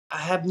I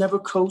have never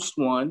coached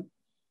one.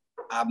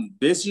 I'm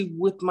busy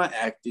with my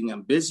acting.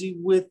 I'm busy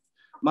with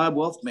my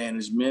wealth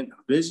management.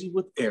 I'm busy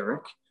with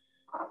Eric.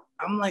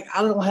 I'm like,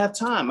 I don't have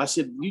time. I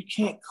said, you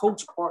can't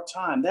coach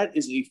part-time. That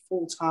is a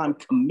full-time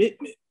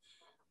commitment.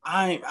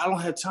 I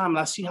don't have time. And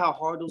I see how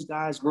hard those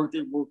guys work.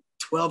 They work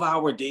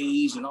 12-hour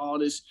days and all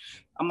this.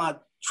 I'm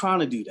not trying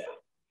to do that.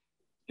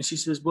 And she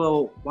says,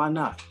 well, why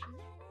not?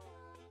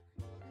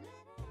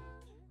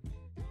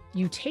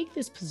 You take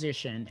this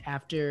position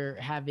after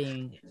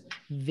having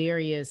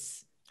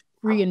various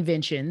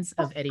reinventions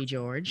of Eddie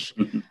George.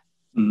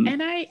 Mm-hmm.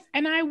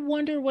 And I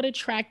wonder what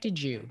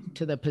attracted you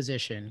to the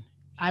position.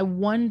 I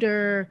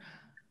wonder,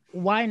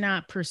 why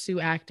not pursue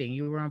acting?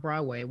 You were on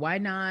Broadway. Why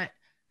not?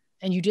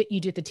 And you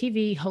did the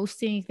TV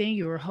hosting thing.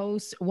 You were a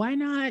host. Why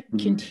not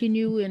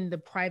continue in the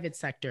private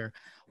sector?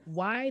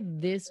 Why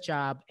this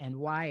job and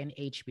why an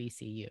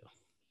HBCU?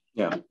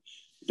 Yeah,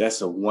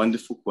 that's a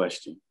wonderful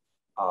question.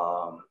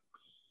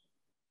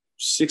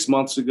 6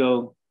 months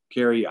ago,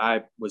 Carrie,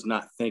 I was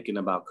not thinking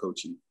about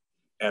coaching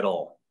at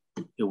all.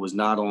 It was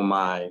not on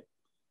my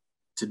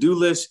to-do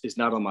list. It's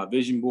not on my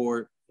vision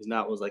board. It's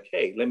not, was like,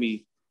 hey, let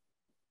me,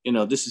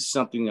 this is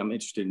something I'm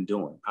interested in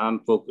doing. I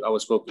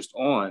was focused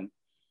on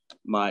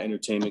my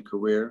entertainment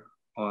career,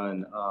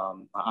 on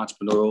my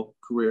entrepreneurial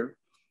career,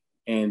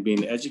 and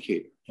being an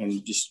educator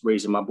and just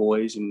raising my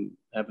boys and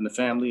having a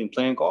family and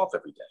playing golf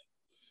every day.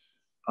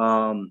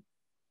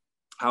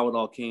 How it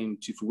all came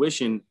to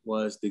fruition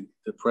was the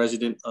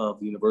president of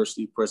the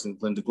university,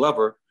 President Linda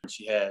Glover.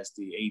 She has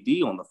the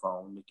AD on the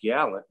phone,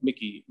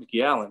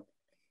 Mickey Allen.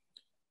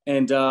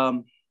 And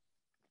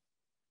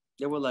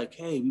they were like,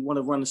 hey, we want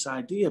to run this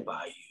idea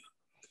by you.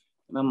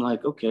 And I'm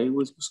like, okay,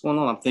 what's going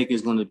on? I'm thinking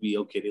it's going to be,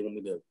 okay, they want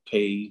me to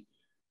pay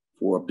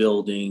for a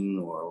building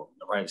or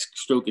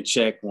stroke a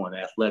check on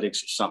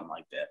athletics or something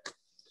like that.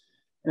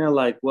 And they're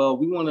like, well,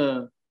 we want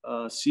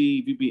to see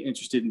if you'd be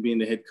interested in being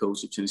the head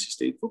coach of Tennessee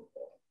State football.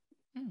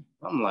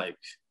 I'm like,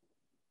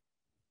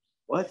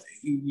 what?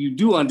 You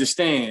do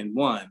understand,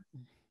 one,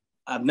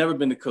 I've never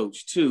been a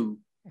coach. Two,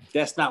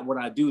 that's not what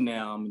I do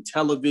now. I'm in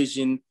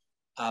television.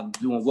 I'm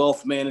doing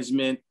wealth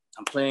management.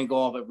 I'm playing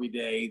golf every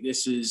day.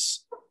 This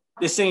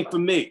ain't for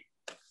me.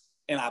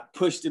 And I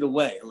pushed it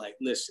away. Like,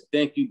 listen,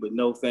 thank you, but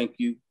no, thank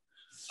you.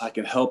 I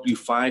can help you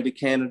find a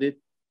candidate.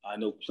 I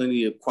know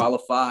plenty of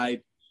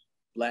qualified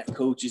Black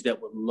coaches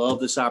that would love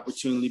this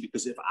opportunity,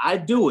 because if I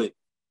do it,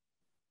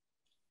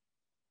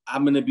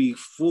 I'm going to be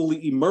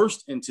fully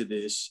immersed into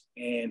this,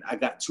 and I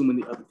got too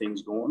many other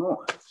things going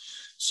on.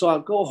 So I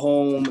go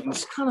home, and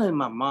it's kind of in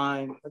my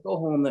mind. I go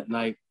home that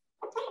night,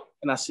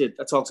 and I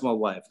talked to my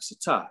wife. I said,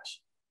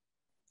 Tosh,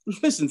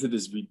 listen to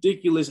this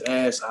ridiculous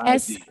ass idea.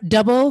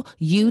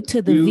 S-double-U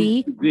to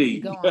the V.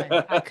 Go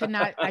on.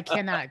 I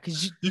cannot,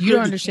 because you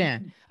don't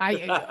understand.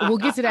 We'll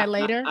get to that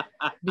later,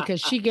 because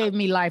she gave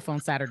me life on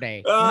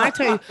Saturday. When I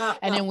tell you,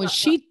 and then when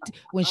she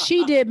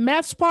did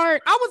Meth's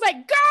part, I was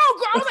like, go,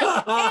 girl.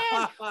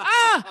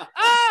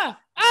 I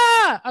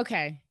was like,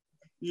 okay.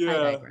 Yeah,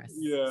 I digress.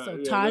 Yeah. So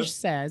Taj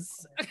says.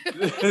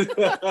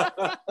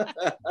 I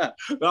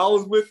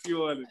was with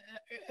you on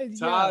it.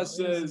 Taj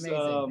says,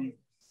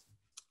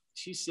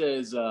 she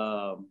says,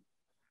 well,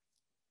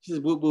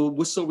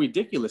 what's so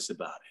ridiculous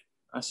about it?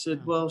 I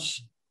said, well,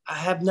 I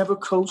have never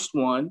coached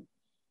one.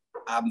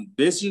 I'm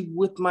busy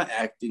with my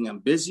acting. I'm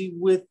busy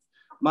with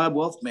my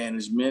wealth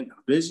management.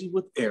 I'm busy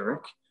with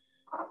Eric.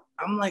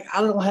 I'm like,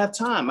 I don't have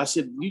time. I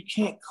said, you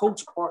can't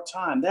coach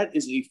part-time. That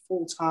is a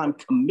full-time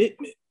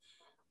commitment.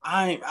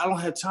 I don't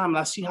have time. And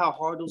I see how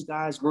hard those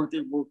guys work.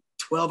 They work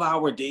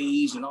 12-hour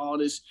days and all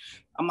this.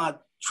 I'm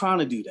not trying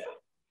to do that.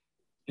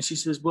 And she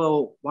says,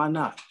 well, why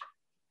not?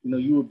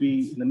 You would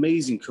be an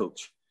amazing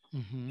coach.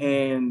 Mm-hmm.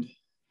 And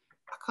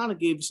I kind of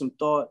gave it some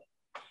thought,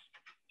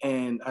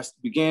 and I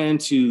began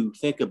to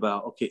think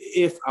about, okay,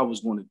 if I was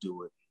going to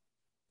do it,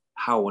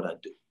 how would I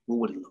do it? What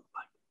would it look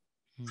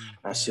like?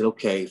 Mm-hmm. I said,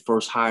 okay,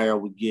 first hire, I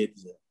would get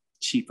the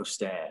chief of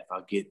staff.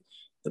 I'll get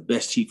the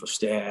best chief of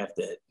staff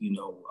that,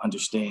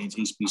 understands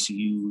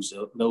HBCUs,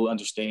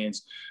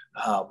 understands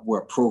how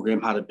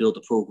to build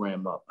a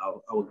program up.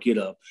 I would get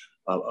a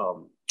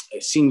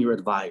senior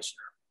advisor.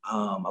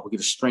 I would get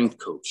a strength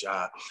coach.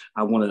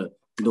 I want to,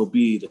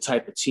 be the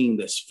type of team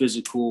that's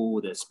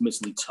physical, that's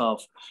mentally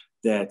tough,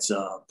 that's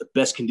the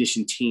best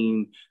conditioned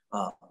team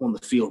on the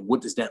field.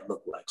 What does that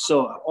look like?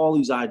 So all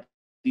these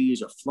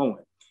ideas are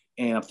flowing,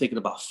 and I'm thinking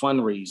about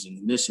fundraising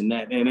and this and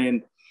that. And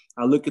then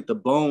I look at the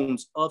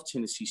bones of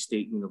Tennessee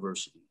State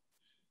University,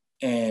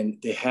 and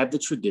they have the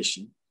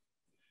tradition.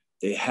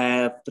 They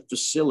have the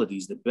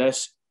facilities, the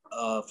best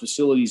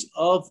facilities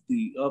of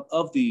the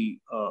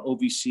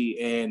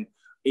OVC and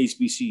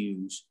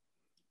HBCUs.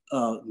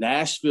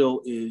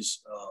 Nashville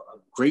is a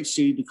great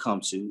city to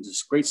come to.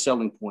 It's a great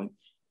selling point.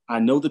 I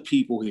know the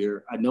people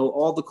here. I know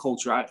all the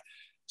culture.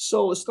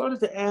 So it started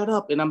to add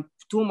up, and I'm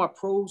doing my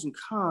pros and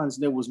cons.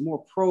 And there was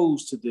more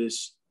pros to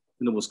this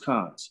than there was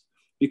cons,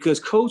 because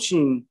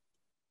coaching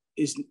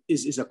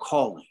is a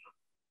calling.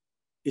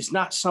 It's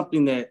not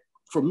something that,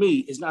 for me,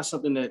 it's not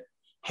something that,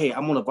 hey,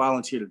 I'm going to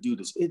volunteer to do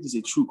this. It is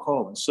a true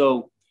calling.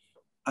 So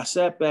I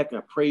sat back,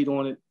 I prayed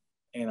on it,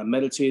 and I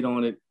meditated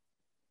on it,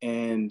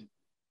 and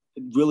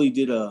it really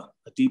did a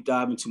deep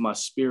dive into my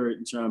spirit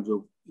in terms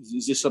of,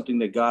 is this something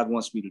that God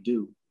wants me to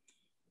do?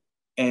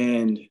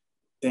 And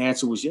the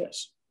answer was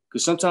yes.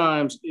 Because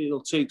sometimes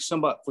it'll take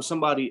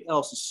somebody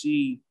else to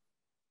see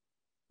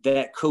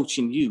that coach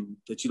in you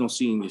that you don't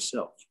see in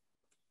yourself.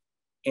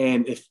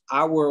 And if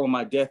I were on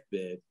my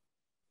deathbed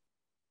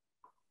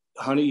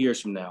 100 years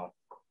from now,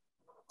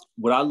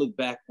 would I look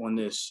back on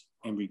this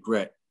and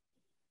regret,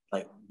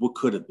 like, what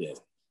could have been?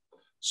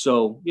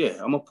 So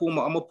yeah, I'm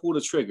gonna pull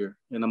the trigger,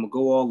 and I'm gonna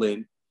go all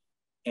in,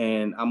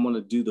 and I'm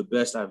gonna do the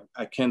best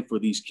I can for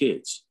these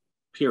kids,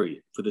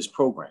 period, for this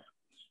program.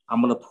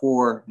 I'm gonna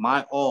pour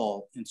my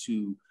all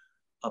into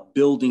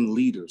building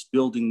leaders,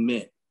 building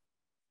men,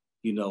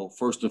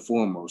 first and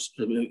foremost,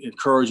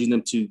 encouraging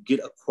them to get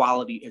a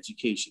quality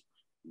education,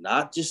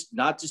 not just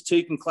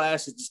taking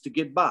classes just to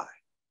get by.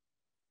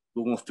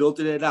 We're going to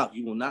filter that out.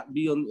 You will not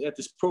be at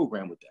this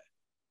program with that,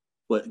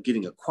 but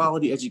getting a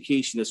quality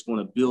education that's going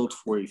to build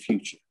for a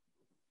future,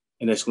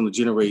 and that's going to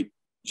generate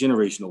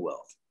generational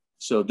wealth.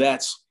 So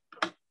that's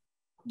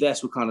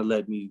what kind of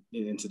led me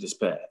into this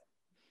path.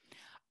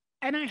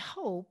 And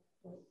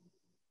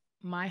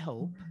my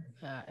hope,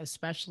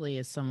 especially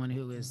as someone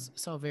who is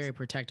so very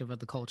protective of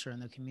the culture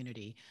and the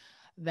community,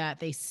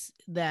 that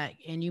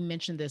and you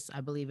mentioned this,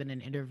 I believe, in an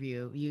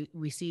interview,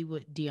 we see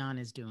what Dion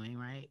is doing,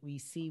 right? We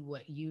see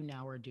what you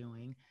now are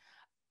doing.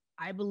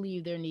 I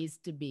believe there needs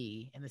to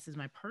be, and this is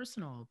my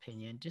personal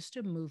opinion, just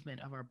a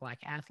movement of our Black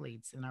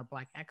athletes and our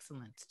Black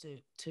excellence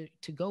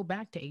to go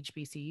back to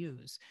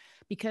HBCUs.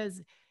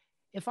 Because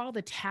if all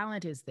the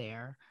talent is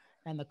there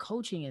and the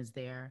coaching is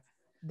there,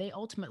 they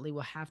ultimately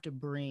will have to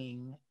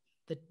bring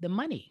the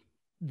money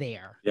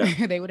there.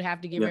 Yeah. They would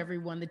have to give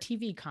everyone the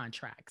TV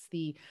contracts,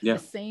 the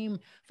same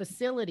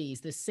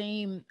facilities, the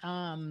same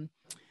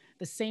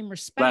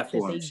respect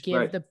that they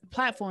give the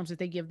platforms that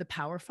they give the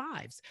Power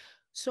Fives.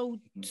 So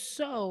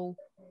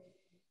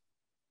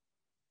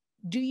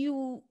do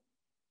you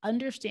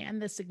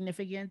understand the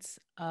significance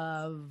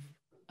of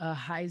a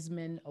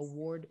Heisman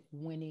Award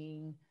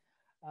winning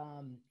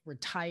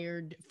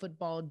retired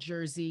football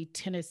jersey,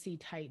 Tennessee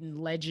Titan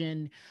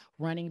legend,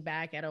 running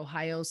back at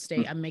Ohio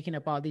State? I'm making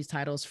up all these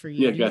titles for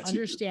you. Do you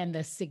understand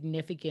the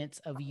significance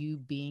of you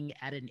being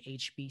at an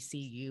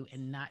HBCU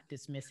and not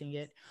dismissing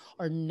it,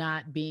 or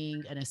not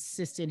being an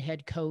assistant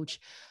head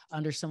coach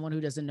under someone who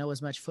doesn't know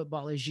as much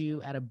football as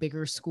you at a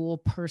bigger school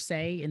per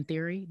se, in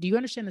theory? Do you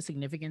understand the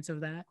significance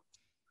of that?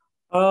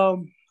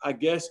 I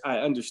guess I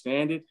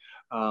understand it.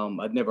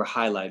 I've never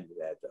highlighted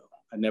that, though.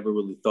 I never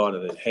really thought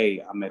of it.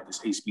 Hey, I'm at this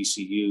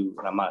HBCU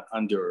and I'm not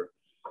under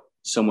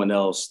someone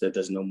else that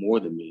doesn't know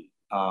more than me.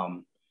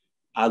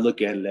 I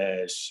look at it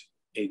as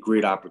a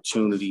great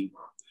opportunity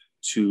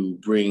to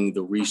bring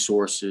the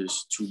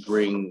resources, to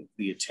bring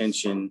the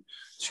attention,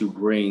 to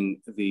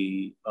bring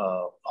the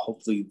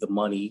hopefully the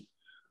money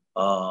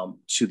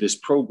to this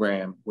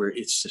program where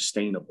it's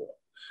sustainable.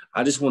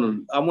 I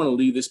want to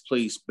leave this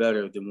place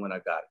better than when I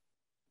got it.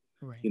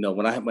 Right.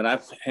 When I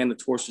hand the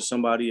torch to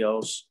somebody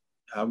else,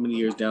 how many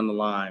years down the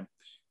line,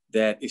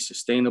 that it's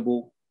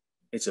sustainable,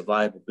 it's a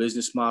viable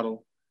business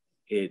model,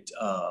 it's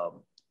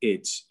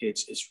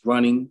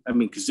running. I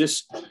mean,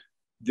 because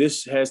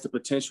this has the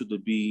potential to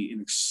be an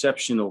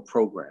exceptional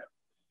program,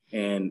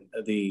 and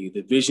the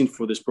vision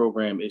for this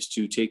program is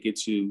to take it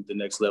to the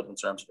next level in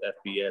terms of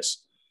FBS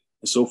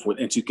and so forth,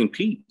 and to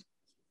compete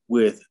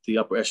with the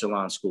upper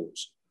echelon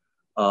schools,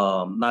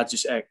 not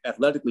just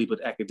athletically but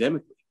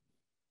academically.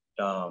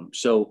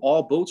 So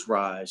all boats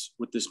rise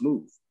with this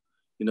move.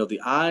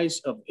 The eyes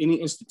of any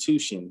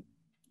institution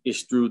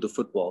is through the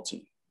football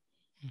team.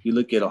 You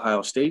look at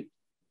Ohio State,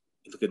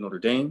 you look at Notre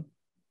Dame,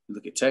 you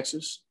look at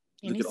Texas,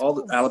 you look at all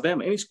the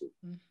Alabama, any school.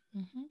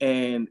 Mm-hmm.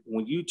 And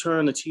when you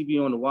turn the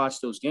TV on to watch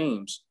those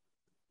games,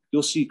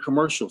 you'll see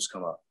commercials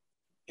come up.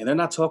 And they're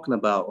not talking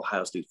about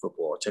Ohio State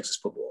football or Texas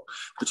football.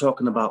 They're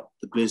talking about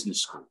the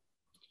business school.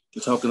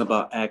 They're talking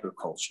about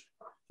agriculture.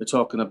 They're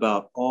talking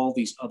about all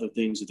these other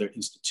things of their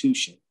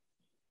institution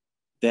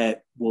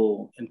that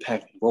will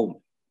impact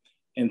enrollment.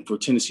 And for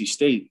Tennessee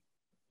State,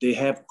 they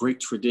have great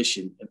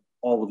tradition in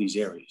all of these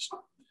areas.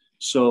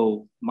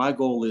 So my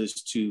goal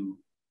is to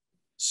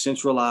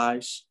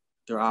centralize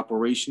their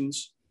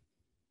operations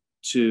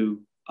to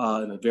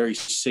in a very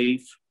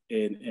safe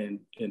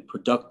and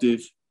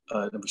productive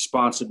and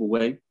responsible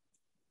way,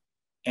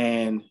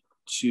 and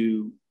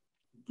to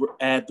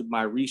add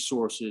my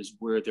resources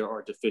where there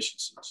are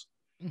deficiencies.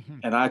 Mm-hmm.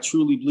 And I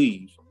truly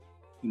believe,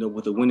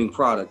 with a winning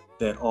product,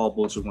 that all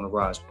boats are going to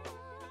rise.